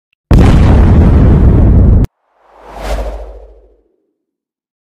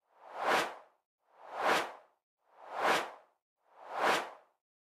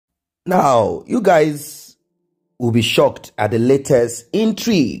Now, you guys will be shocked at the latest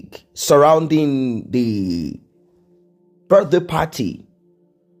intrigue surrounding the birthday party.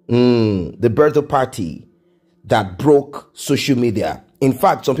 The birthday party that broke social media. In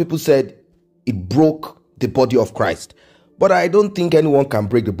fact, some people said it broke the body of Christ. But I don't think anyone can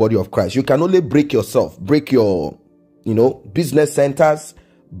break the body of Christ. You can only break yourself, break your, business centers,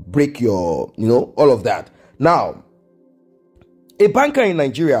 break your, all of that. Now, a banker in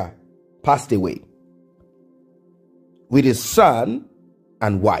Nigeria passed away with his son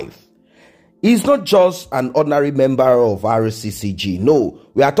and wife. He's not just an ordinary member of Rccg. No,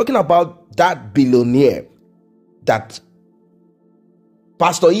 we are talking about that billionaire that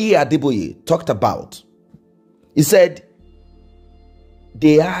Pastor Adeboye talked about. He said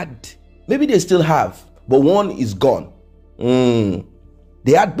they had, maybe they still have, but one is gone.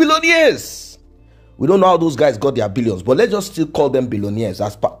 They had billionaires. We don't know how those guys got their billions, but let's just still call them billionaires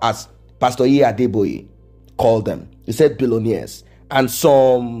as Pastor Adeboye called them. He said billionaires and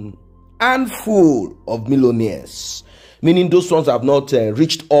some handful of millionaires, meaning those ones have not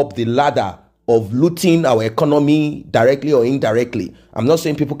reached up the ladder of looting our economy directly or indirectly. I'm not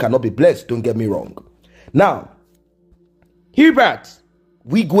saying people cannot be blessed, don't get me wrong. Now, Herbert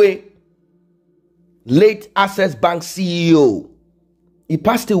Wigwe, late Access Bank CEO, he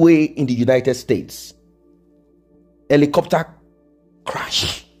passed away in the United States. Helicopter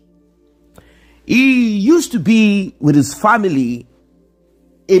crash. He used to be with his family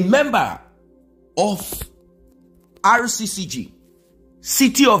a member of Rccg,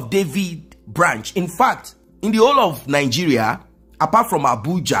 City of David branch. In fact, in the whole of Nigeria, apart from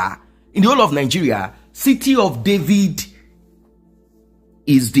Abuja, in the whole of Nigeria, City of David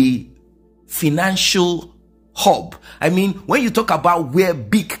is the financial hub. I mean, when you talk about where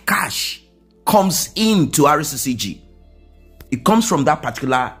big cash comes into Rccg, it comes from that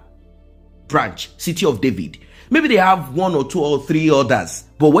particular branch, City of David. Maybe they have one or two or three others,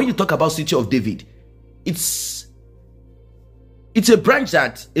 but when you talk about City of David, it's a branch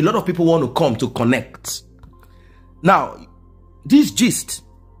that a lot of people want to come to connect. Now, this gist,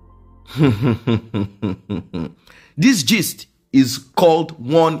 this gist is called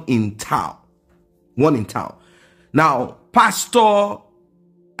One in Town. One in Town. Now, Pastor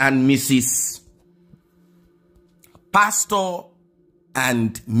and Mrs.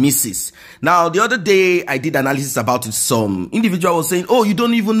 Now, the other day, I did analysis about it. Some individual was saying, oh, you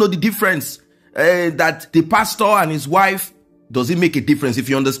don't even know the difference. That the pastor and his wife, does it make a difference? If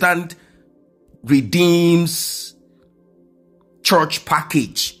you understand Redeem's church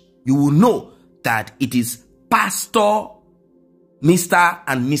package, you will know that it is Pastor, Mr.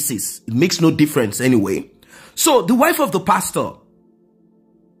 and Mrs. It makes no difference anyway. So the wife of the pastor,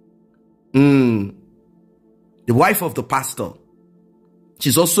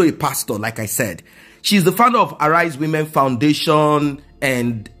 she's also a pastor, like I said. She's the founder of Arise Women Foundation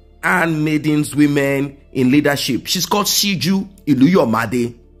and Handmaidens Women in Leadership. She's called Shiju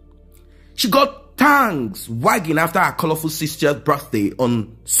Iluyomade. She got tongues wagging after her colorful sister's birthday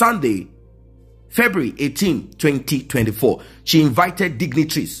on Sunday, February 18, 2024. She invited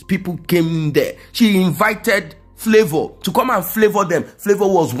dignitaries. People came there. She invited Flavor to come and flavor them. Flavor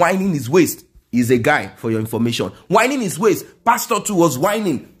was whining his waist. He's a guy, for your information. Whining his waist. Pastor too was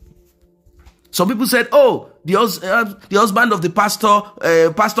whining. Some people said, oh, the husband of the pastor,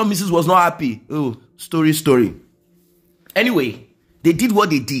 Pastor Mrs. was not happy. Oh, story. Anyway, they did what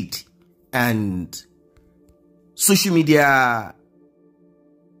they did. And social media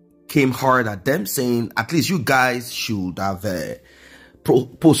came hard at them, saying, at least you guys should have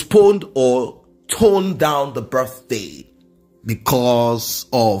postponed or toned down the birthday because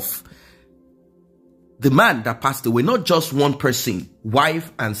of the man that passed away. Not just one person,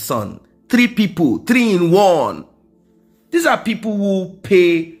 wife and son. 3 people, 3 in 1. These are people who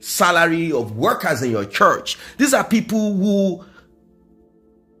pay salary of workers in your church. These are people who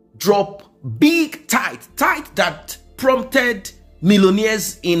drop big tithe that prompted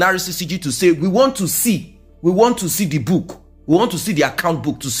millionaires in Rccg to say, we want to see the book. We want to see the account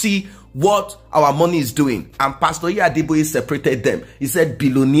book to see what our money is doing. And Pastor Adeboye separated them. He said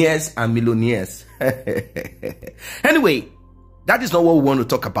billionaires and millionaires. Anyway, that is not what we want to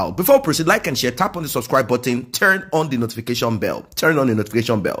talk about. Before we proceed, like and share, tap on the subscribe button, turn on the notification bell. Turn on the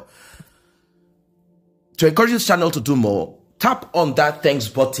notification bell. To encourage this channel to do more, tap on that thanks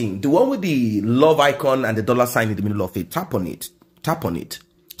button. The one with the love icon and the dollar sign in the middle of it. Tap on it. Tap on it.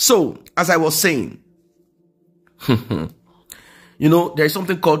 So, as I was saying, there is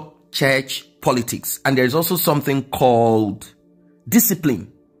something called church politics. And there is also something called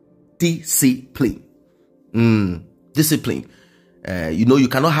discipline. Discipline. You know, you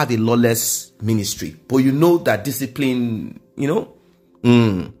cannot have a lawless ministry, but you know that discipline, you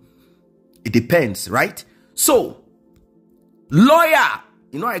know, it depends, right? So, lawyer,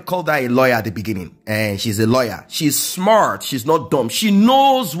 you know, I called her a lawyer at the beginning, and she's a lawyer. She's smart. She's not dumb. She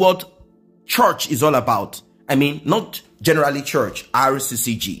knows what church is all about. I mean, not generally church,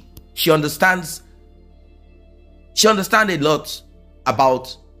 Rccg. She understands a lot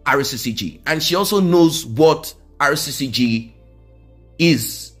about Rccg, and she also knows what Rccg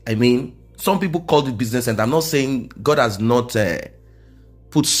is. I mean, some people call it business, and I'm not saying God has not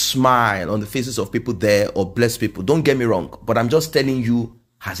put smile on the faces of people there or bless people. Don't get me wrong, but I'm just telling you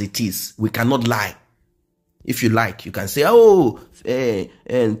as it is. We cannot lie. If you like, you can say, oh,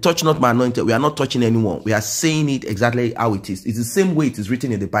 touch not my anointed. We are not touching anyone. We are saying it exactly how it is. It's the same way it is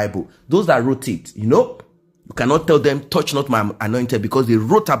written in the Bible. Those that wrote it, you know, you cannot tell them, touch not my anointed, because they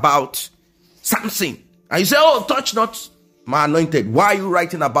wrote about Samson. And you say, oh, touch not my anointed. Why are you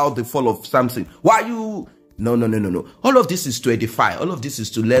writing about the fall of Samson? Why are you... No. All of this is to edify. All of this is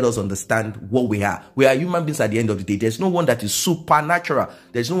to let us understand what we are. We are human beings at the end of the day. There's no one that is supernatural.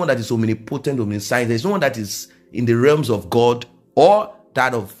 There's no one that is omnipotent, omniscient. There's no one that is in the realms of God or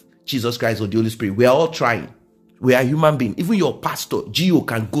that of Jesus Christ or the Holy Spirit. We are all trying. We are human beings. Even your pastor, Gio,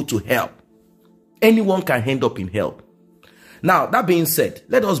 can go to hell. Anyone can end up in hell. Now, that being said,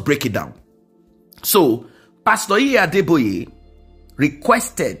 let us break it down. So, Pastor Adeboye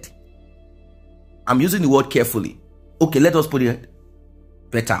requested, I'm using the word carefully. Okay, let us put it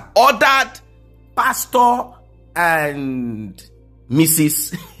better. Ordered Pastor and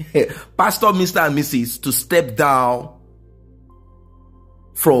Mrs. Pastor, Mr. and Mrs. to step down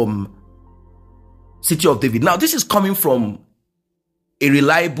from City of David. Now, this is coming from a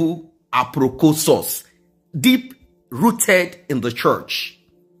reliable, apropos source, deep rooted in the church.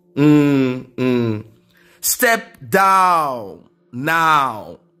 Step down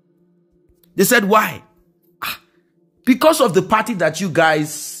now. They said, why? Because of the party that you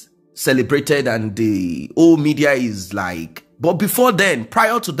guys celebrated, and the whole media is like, but before then,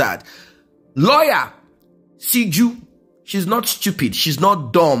 prior to that, lawyer Siju, she's not stupid, she's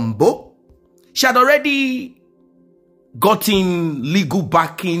not dumb, but she had already gotten legal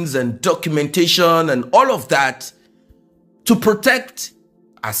backings and documentation and all of that to protect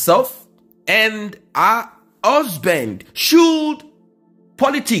herself and her husband should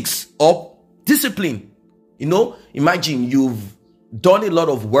politics or discipline. You know, imagine you've done a lot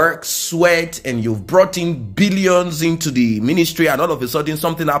of work, sweat, and you've brought in billions into the ministry, and all of a sudden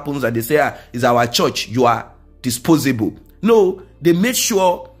something happens and they say, it's our church, you are disposable. No, they made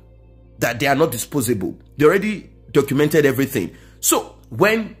sure that they are not disposable. They already documented everything. So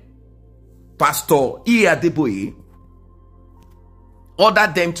when Pastor Adeboye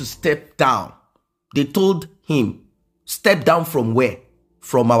ordered them to step down, they told him, step down from where?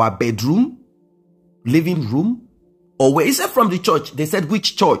 From our bedroom, living room, or where? He said from the church. They said,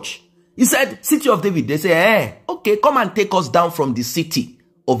 which church? He said, City of David. They said, okay, come and take us down from the City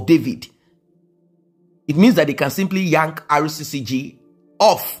of David. It means that they can simply yank Rccg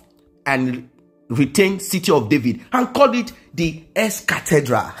off and retain City of David and call it the S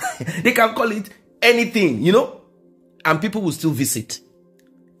Cathedral. They can call it anything, you know, and people will still visit.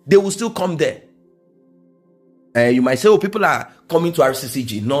 They will still come there. You might say, oh, people are coming to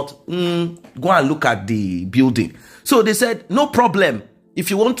Rccg, not, go and look at the building. So they said, no problem. If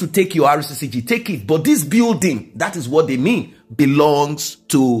you want to take your Rccg, take it. But this building, that is what they mean, belongs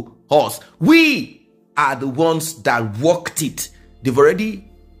to us. We are the ones that worked it. They've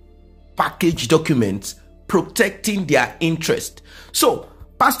already packaged documents protecting their interest. So,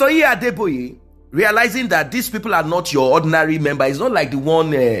 Pastor Adeboye, realizing that these people are not your ordinary member, it's not like the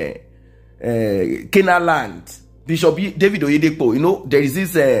one Canaan Land, Bishop David Oyedepo. You know, there is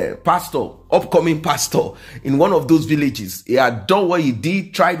this pastor, upcoming pastor in one of those villages. He had done what he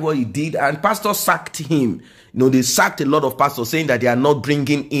did, tried what he did, and pastor sacked him. You know, they sacked a lot of pastors saying that they are not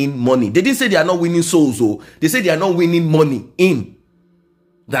bringing in money. They didn't say they are not winning souls, though. They said they are not winning money in,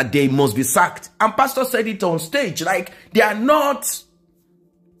 that they must be sacked. And pastor said it on stage, like they are not,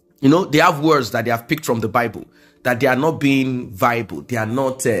 you know, they have words that they have picked from the Bible, that they are not being viable, they are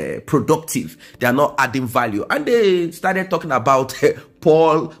not productive, they are not adding value. And they started talking about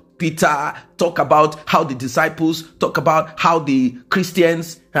Paul, Peter, talk about how the disciples, talk about how the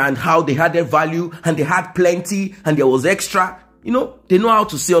Christians and how they had their value and they had plenty and there was extra. You know, they know how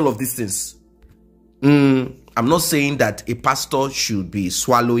to say all of these things. I'm not saying that a pastor should be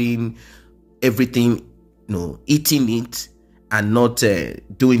swallowing everything, you know, eating it and not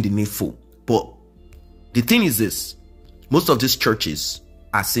doing the needful. But the thing is this, most of these churches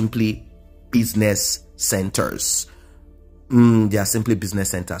are simply business centers. They are simply business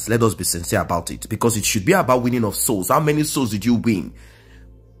centers. Let us be sincere about it, because it should be about winning of souls. How many souls did you win?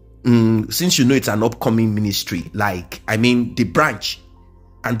 Since you know it's an upcoming ministry, like, I mean, the branch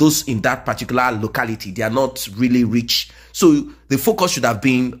and those in that particular locality, they are not really rich. So the focus should have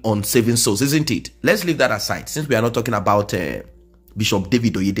been on saving souls, isn't it? Let's leave that aside, since we are not talking about Bishop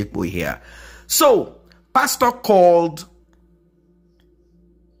David Adeboye here. So, pastor called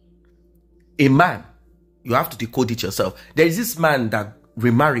a man. You have to decode it yourself. There is this man that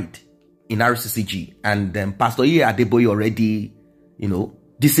remarried in Rccg, and Pastor Adeboye already, you know,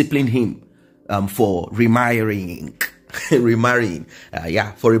 disciplined him for remarrying. For remarrying.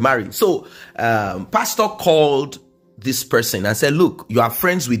 So, pastor called this person and said, look, you are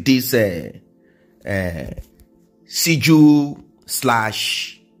friends with this Siju /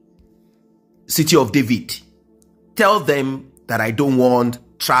 City of David. Tell them that I don't want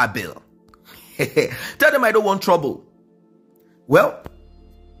trouble. Tell them I don't want trouble. Well,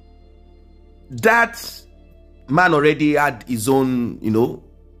 that man already had his own, you know,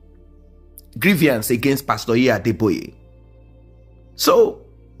 grievance against Pastor Adeboye. So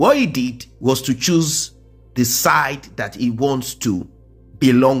what he did was to choose the side that he wants to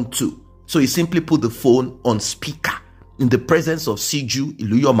belong to. So he simply put the phone on speaker in the presence of Siju,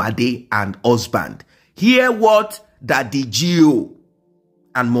 Iluyomade, and husband. Hear what Daddy Gio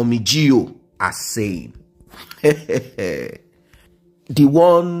and Mommy Gio are saying. The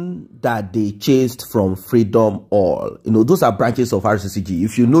one that they chased from Freedom Hall, you know, those are branches of Rccg.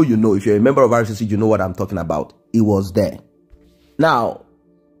 If you know, you know. If you're a member of Rccg, you know what I'm talking about. It was there. Now,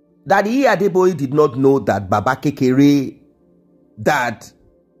 Daddy Adeboye did not know that Baba Kekere, that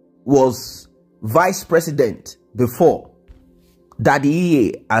was vice president before, Daddy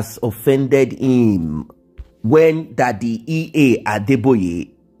EA has offended him when Daddy EA Adeboye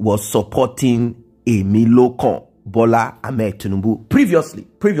was supporting Emilokon Bola Ahmed Tinubu. Previously,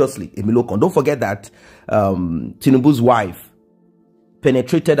 Emilokon. Don't forget that Tinubu's wife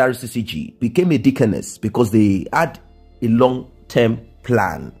penetrated Rccg, became a deaconess because they had a long-term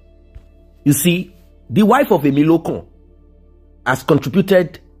plan. You see, the wife of Emilokon has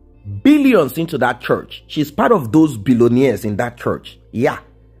contributed billions into that church. She's part of those billionaires in that church. Yeah.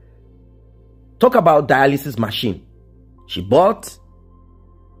 Talk about dialysis machine. She bought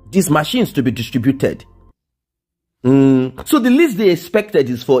these machines to be distributed. So the least they expected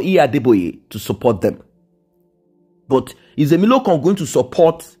is for Adeboye to support them. But is Emilokon going to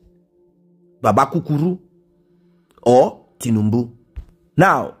support Baba Kukuru or Tinubu?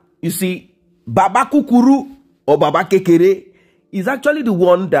 Now, you see, Baba Kukuru or Baba Kekere is actually the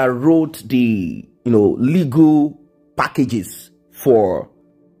one that wrote the, you know, legal packages for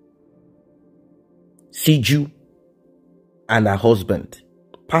Siju and her husband,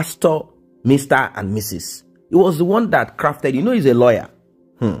 Pastor, Mr. and Mrs. He was the one that crafted, you know, he's a lawyer.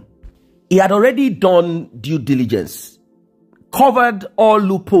 He had already done due diligence, covered all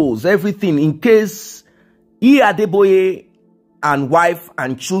loopholes, everything, in case Adeboye and wife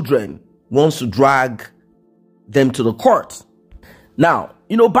and children wants to drag them to the court. Now,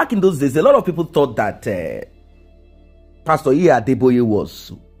 you know, back in those days, a lot of people thought that Pastor Adeboye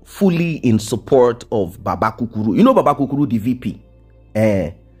was fully in support of Baba Kukuru. You know Baba Kukuru, the VP,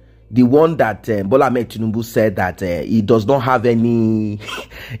 the one that Bola Ahmed Tinubu said that he does not have any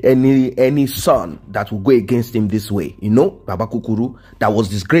son that will go against him this way. You know, Baba Kukuru, that was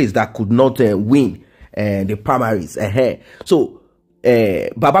disgraced, that could not win the primaries. So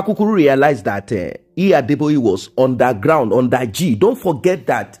Baba Kukuru realized that Adeboye was underground, under G. Don't forget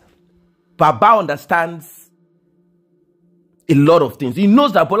that Baba understands a lot of things. He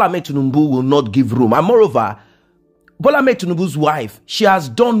knows that Bola Ahmed Tinubu will not give room. And moreover, Bola Ahmed Tinubu's wife, she has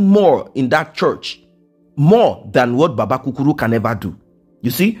done more in that church, more than what Baba Kukuru can ever do.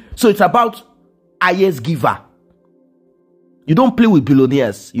 You see? So it's about highest giver. You don't play with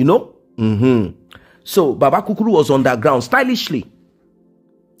billionaires, you know? So Baba Kukuru was underground, stylishly,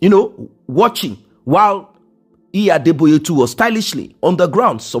 you know, watching, while Adeboye too was stylishly on the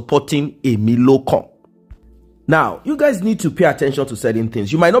ground supporting Emilokon. Now, you guys need to pay attention to certain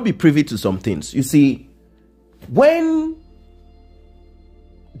things. You might not be privy to some things. You see, when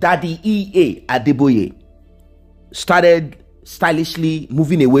Daddy EA Adeboye started stylishly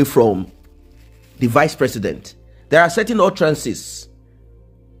moving away from the vice president, there are certain utterances.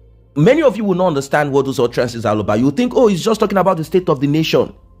 Many of you will not understand what those utterances are all about. You think, oh, he's just talking about the state of the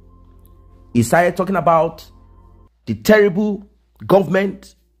nation. He started talking about the terrible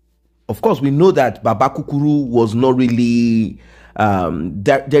government. Of course, we know that Baba Kukuru was not really,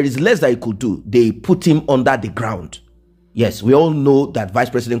 there is less that he could do. They put him under the ground. Yes, we all know that vice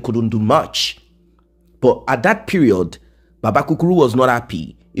president couldn't do much. But at that period, Baba Kukuru was not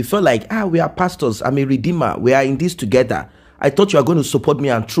happy. He felt like, we are pastors. I'm a redeemer. We are in this together. I thought you are going to support me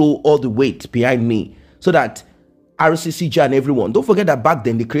and throw all the weight behind me so that Rccg and everyone. Don't forget that back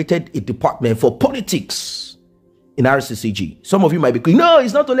then they created a department for politics in Rccg. Some of you might be going, no,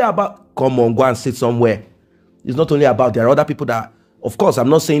 it's not only about, come on, go and sit somewhere. It's not only about, there are other people that, of course, I'm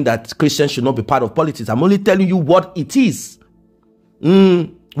not saying that Christians should not be part of politics. I'm only telling you what it is.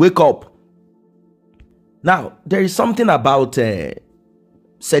 Wake up. Now, there is something about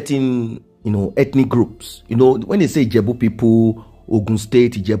certain, ethnic groups. When they say Ijebu people, Ogun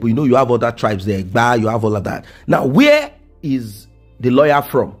State, Ijebu, you have other tribes there, Egba, you have all of that. Now, where is the lawyer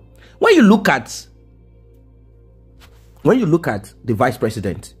from? When you look at the vice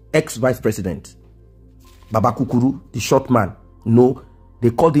president, ex-vice president, Baba Kukuru, the short man, they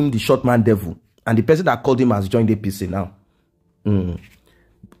called him the short man devil. And the person that called him has joined APC now.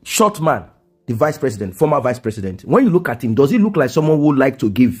 Short man, the vice president, former vice president. When you look at him, does he look like someone who would like to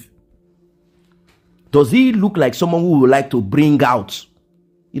give? Does he look like someone who would like to bring out?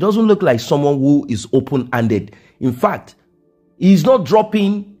 He doesn't look like someone who is open-handed. In fact, he's not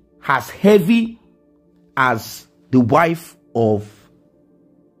dropping as heavy as the wife of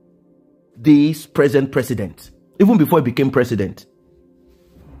this present president, even before he became president.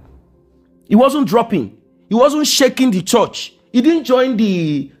 He wasn't dropping. He wasn't shaking the church. He didn't join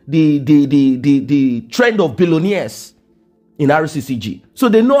the trend of billionaires in Rccg. So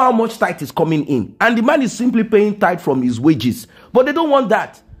they know how much tithe is coming in. And the man is simply paying tithe from his wages. But they don't want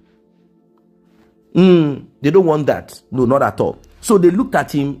that. They don't want that. No, not at all. So they looked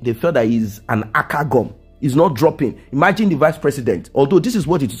at him. They felt that he's an akagom. He's not dropping. Imagine the vice president. Although this is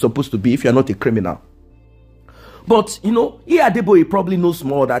what it is supposed to be if you're not a criminal. But, Adeboye probably knows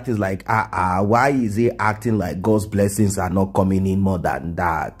more that is like, why is he acting like God's blessings are not coming in more than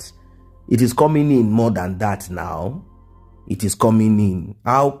that? It is coming in more than that now. It is coming in.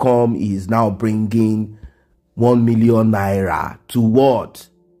 How come he is now bringing 1 million naira to what?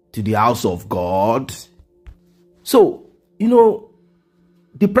 To the house of God? So,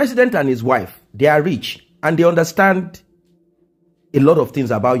 the president and his wife, they are rich and they understand a lot of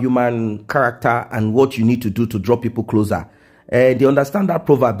things about human character and what you need to do to draw people closer. They understand that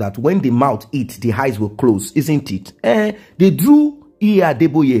proverb that when the mouth eats, the eyes will close, isn't it? They drew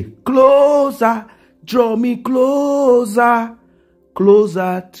Adeboye closer, draw me closer,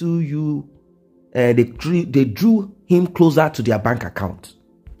 closer to you. They drew him closer to their bank account.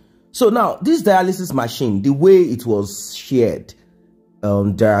 So now, this dialysis machine, the way it was shared,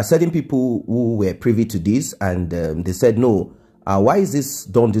 there are certain people who were privy to this and they said, no, why is this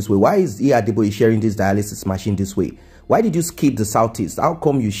done this way? Why is Adeboye sharing this dialysis machine this way? Why did you skip the southeast? How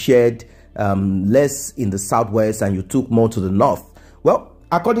come you shared less in the southwest and you took more to the north? Well,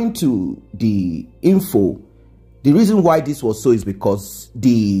 according to the info, the reason why this was so is because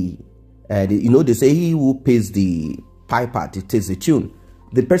they say he who pays the piper dictates the tune.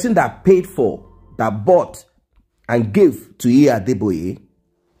 The person that paid for, that bought and gave to Adeboye,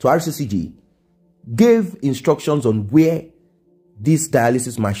 to Rccg, gave instructions on where this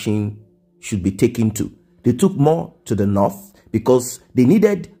dialysis machine should be taken to. They took more to the north because they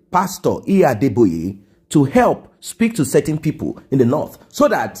needed Pastor Adeboye to help speak to certain people in the north so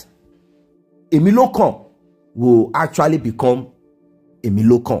that Emilokon will actually become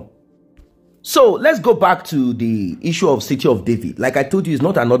Emilokon. So let's go back to the issue of City of David. Like I told you, it's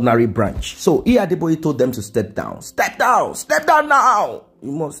not an ordinary branch. So Adeboye told them to step down. Step down! Step down now!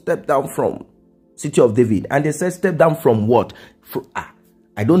 You must step down from City of David. And they said, step down from what?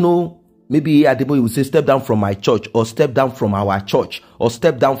 I don't know. Maybe Adeboye will say, step down from my church, or step down from our church, or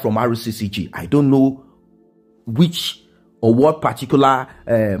step down from Rccg. I don't know which or what particular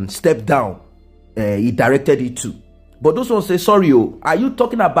step down he directed it to. But those ones say, sorry, are you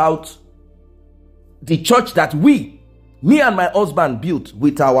talking about the church that me and my husband built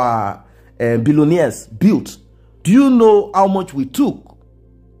with our billionaires built? Do you know how much we took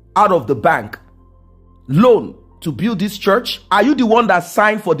out of the bank loan to build this church? Are you the one that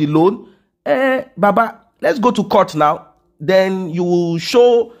signed for the loan? Baba, let's go to court now. Then you will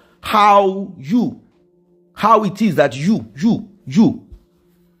show how it is that you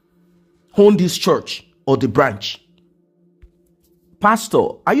own this church or the branch. Pastor,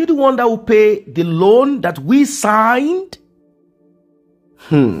 are you the one that will pay the loan that we signed?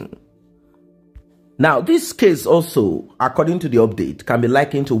 Now, this case also, according to the update, can be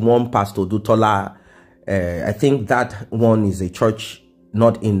likened to one Pastor Dutola. I think that one is a church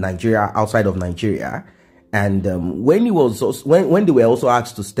not in Nigeria, outside of Nigeria. And when they were also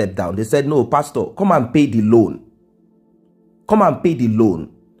asked to step down, they said, no, Pastor, come and pay the loan. Come and pay the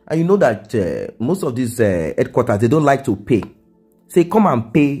loan. And you know that most of these headquarters, they don't like to pay. Say, come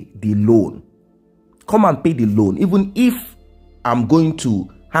and pay the loan. Come and pay the loan. Even if I'm going to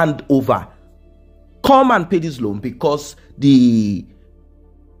hand over, come and pay this loan, because the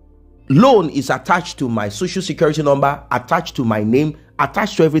loan is attached to my social security number, attached to my name,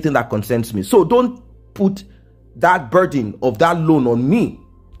 attached to everything that concerns me. So don't put that burden of that loan on me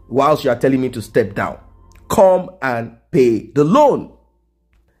whilst you are telling me to step down. Come and pay the loan.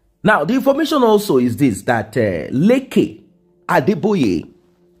 Now, the information also is this, that Leke Adeboye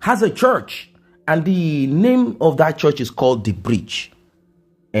has a church, and the name of that church is called The Bridge.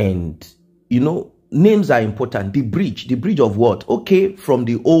 And, you know, names are important. The bridge of what? Okay, from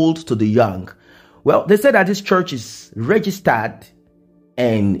the old to the young. Well, they said that this church is registered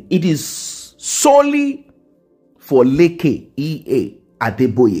and it is solely for Leke E.A.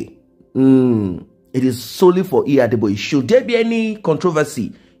 Adeboye. It is solely for E. Adeboye. Should there be any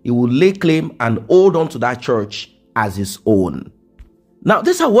controversy, he will lay claim and hold on to that church as his own. Now,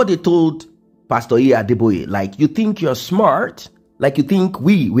 these are what they told Pastor E. Adeboye. Like, you think you're smart? Like, you think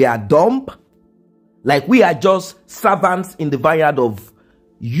we are dumb? Like, we are just servants in the vineyard of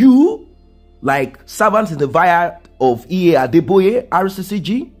you? Like, servants in the vineyard of E. Adeboye,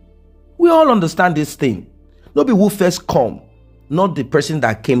 Rccg? We all understand this thing. Nobody who first come, not the person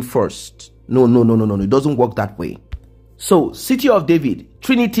that came first. No. It doesn't work that way. So, City of David,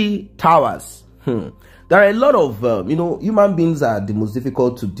 Trinity Towers. There are a lot of, human beings are the most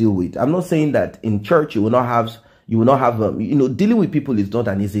difficult to deal with. I'm not saying that in church you will not have, dealing with people is not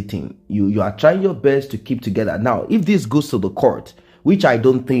an easy thing. You are trying your best to keep together. Now, if this goes to the court, which I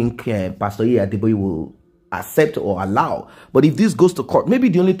don't think Pastor E. Adeboye will accept or allow, but if this goes to court, maybe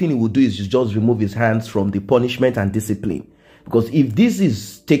the only thing he will do is just remove his hands from the punishment and discipline. Because if this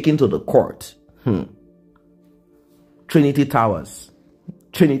is taken to the court, Trinity Towers,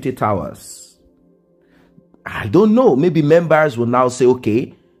 I don't know. Maybe members will now say,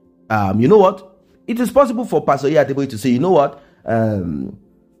 okay, you know what? It is possible for Pastor E. Adeboye to say, you know what?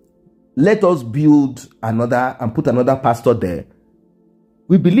 Let us build another and put another pastor there.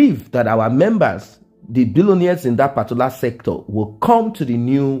 We believe that our members, the billionaires in that particular sector, will come to the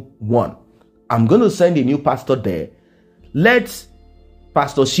new one. I'm going to send a new pastor there. Let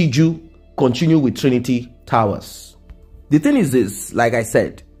Pastor Shiju continue with Trinity Towers. The thing is this, like I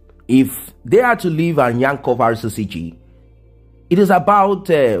said, if they are to leave and yank off Rccg, it is about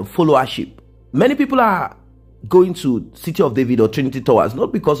followership. Many people are going to City of David or Trinity Towers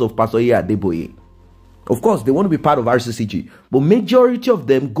not because of Pastor E. Adeboye. Of course, they want to be part of Rccg, but majority of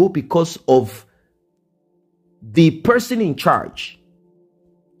them go because of the person in charge.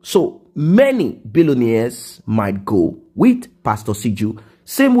 So many billionaires might go with Pastor Siju,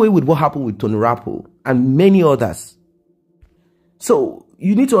 same way with what happened with Tony Rappo and many others. So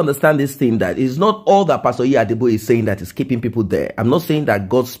you need to understand this thing, that it's not all that Pastor E. Adeboye is saying that is keeping people there. I'm not saying that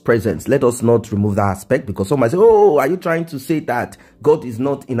God's presence, let us not remove that aspect, because some might say, oh, are you trying to say that God is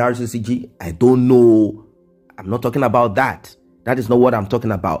not in Rccg? I don't know. I'm not talking about that. That is not what I'm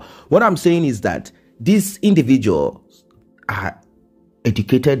talking about. What I'm saying is that these individuals are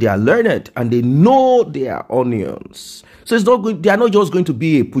educated, they are learned, and they know their onions. So it's not good. They are not just going to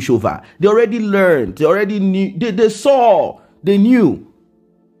be a pushover. They already learned. They already knew. They saw. They knew.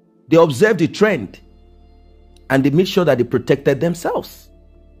 They observed the trend, and they made sure that they protected themselves.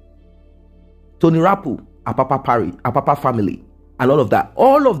 Tony Rappo, Apapa Pari, Apapa family, and all of that.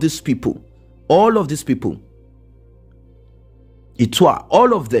 All of these people, Itua,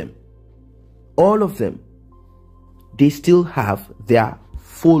 all of them, they still have their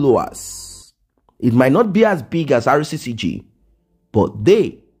followers. It might not be as big as Rccg, but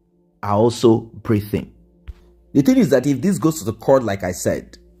they are also breathing. The thing is that if this goes to the court, like I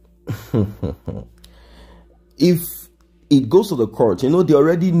said, if it goes to the court, they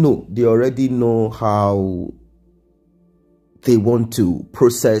already know how they want to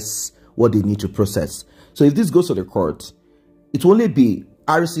process what they need to process. So if this goes to the court, it will only be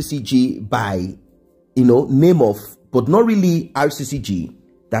Rccg by, name of, but not really Rccg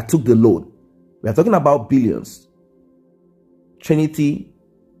that took the loan. We are talking about billions. Trinity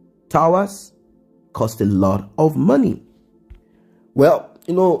Towers cost a lot of money. Well,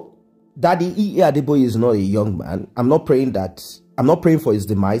 Daddy E. Adeboye is not a young man. I'm not praying for his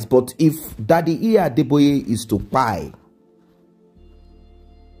demise, but if Daddy E. Adeboye is to buy,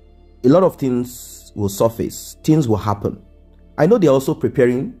 a lot of things will surface. Things will happen. I know they're also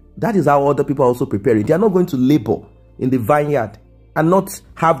preparing. That is how other people are also preparing. They are not going to labor in the vineyard and not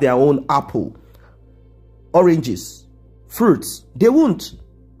have their own apple, oranges, fruits. They won't.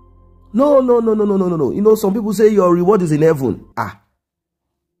 No. Some people say your reward is in heaven.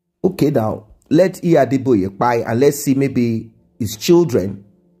 Okay, now let Adeboye buy, and let's see, maybe his children,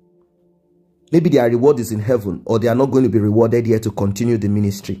 maybe their reward is in heaven, or they are not going to be rewarded here to continue the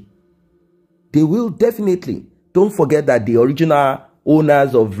ministry. They will definitely. Don't forget that the original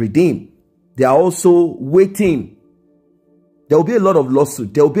owners of Redeem, they are also waiting. There will be a lot of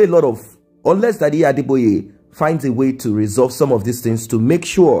lawsuit. There will be a lot of, unless that Adeboye finds a way to resolve some of these things to make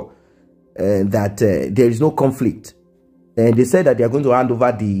sure that there is no conflict. And they said that they are going to hand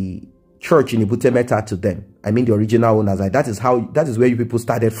over the church in Ebute Metta to them. I mean, the original owners. Like, that is where you people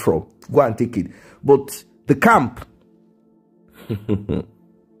started from. Go and take it. But the camp, a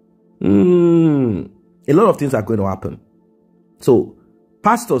lot of things are going to happen. So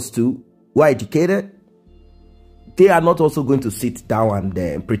pastors too, who are educated, they are not also going to sit down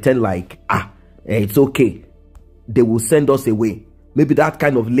and pretend like, it's okay. They will send us away. Maybe that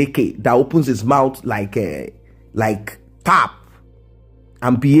kind of leke that opens his mouth like tap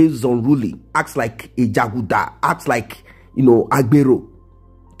and behaves unruly, acts like a jaguda, acts like, agbero,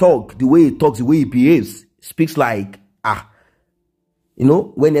 talk, the way he talks, the way he behaves, speaks like,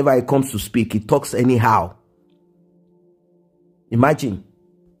 whenever he comes to speak, he talks anyhow. Imagine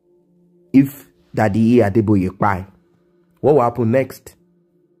if Daddy Adeboye cry. What will happen next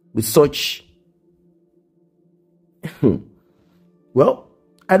with such? Well,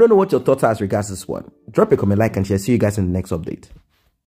 I don't know what your thoughts are as regards this one. Drop a comment, like, and share. See you guys in the next update.